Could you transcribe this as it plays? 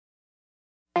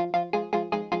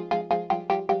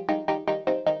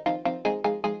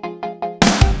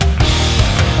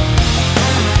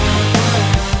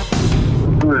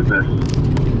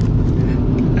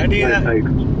Yeah.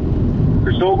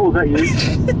 Cristobal, is that you?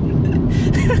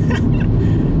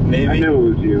 Maybe. I knew it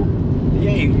was you.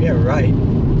 Yeah, right.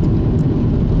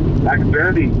 I could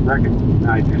barely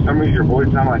recognize. For some reason, your voice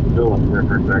sounded like Philip there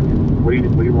for a second. What do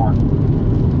you want?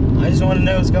 I just want to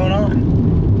know what's going on.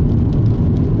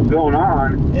 What's going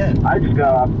on? Yeah. I just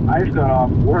got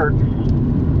off work,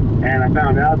 and I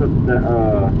found out that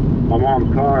my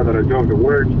mom's car that I drove to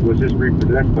work was just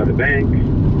repossessed by the bank,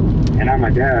 and now my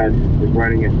dad is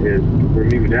writing it. Where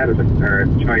me and my dad are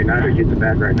trying not to get the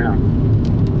back right now.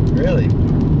 Really?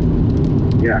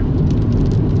 Yeah.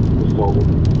 Just sold it.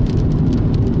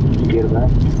 You get it back?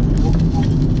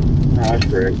 Oh, that's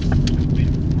great.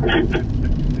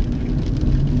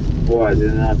 Boy, I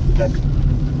didn't have that.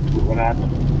 What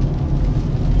happened?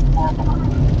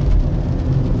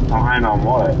 Behind on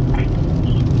what?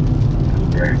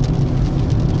 That's great.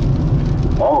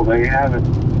 Oh, there you have it.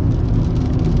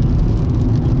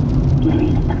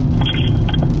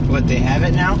 What, they have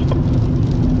it now?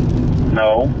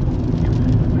 No.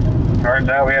 Turns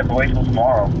out we have to wait till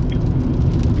tomorrow.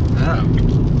 Oh.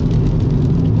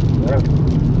 Yeah.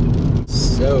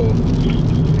 So,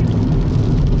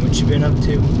 what you been up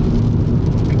to?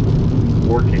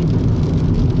 Working.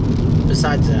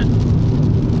 Besides that?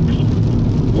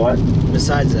 What?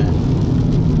 Besides that?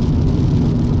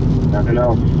 Nothing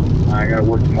else. I gotta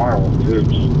work tomorrow, too.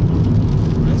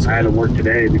 That's I had to work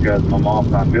today because my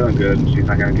mom's not feeling good and she's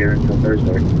not gonna get it until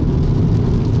Thursday.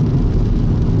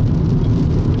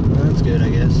 Well, that's good, I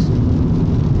guess.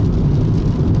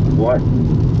 What?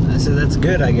 I said that's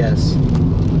good, I guess.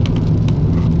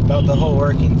 About the whole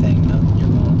working thing, not your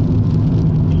mom.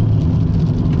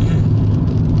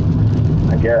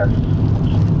 I guess.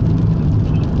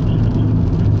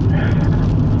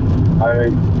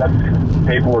 That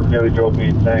paperwork nearly drove me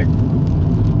insane.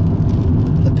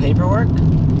 The paperwork?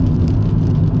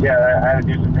 Yeah, I had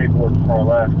to do some paperwork before I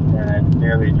left, and it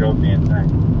nearly drove me insane.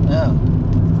 Oh.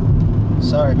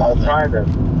 Sorry about that. I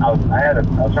was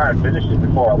trying to finish it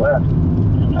before I left.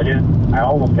 I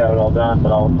almost got it all done,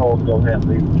 but I was told to go ahead and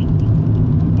leave.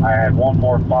 I had one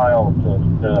more file to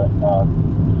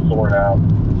sort out,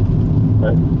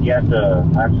 but I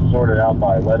have to sort it out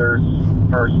by letters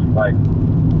first.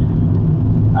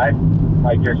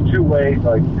 There's two ways.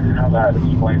 I don't know how to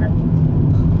explain it.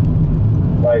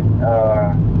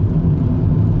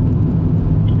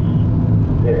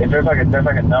 If there's like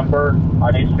a number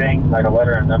on each thing, like a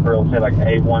letter and a number, it'll say like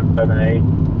A178,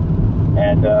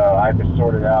 and I have to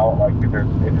sort it out. Like if there's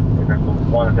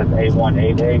one that says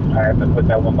A188, I have to put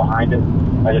that one behind it.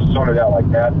 I just sort it out like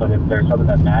that. But if there's something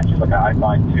that matches, like I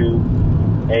find two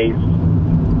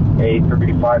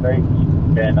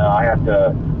A358, then I have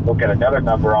to look at another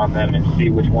number on them and see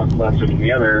which one's lesser than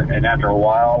the other. And after a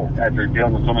while, after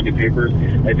dealing with so many papers,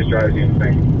 it just drives you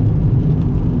insane.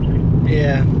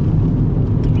 Yeah.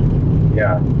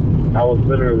 Yeah, I was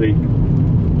literally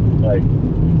like,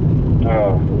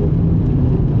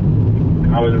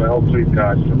 I was in my old sleep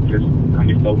coach, just let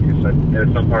me focus.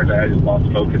 At some parts I just lost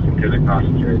focus and couldn't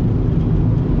concentrate.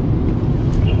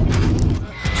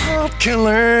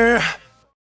 Killer.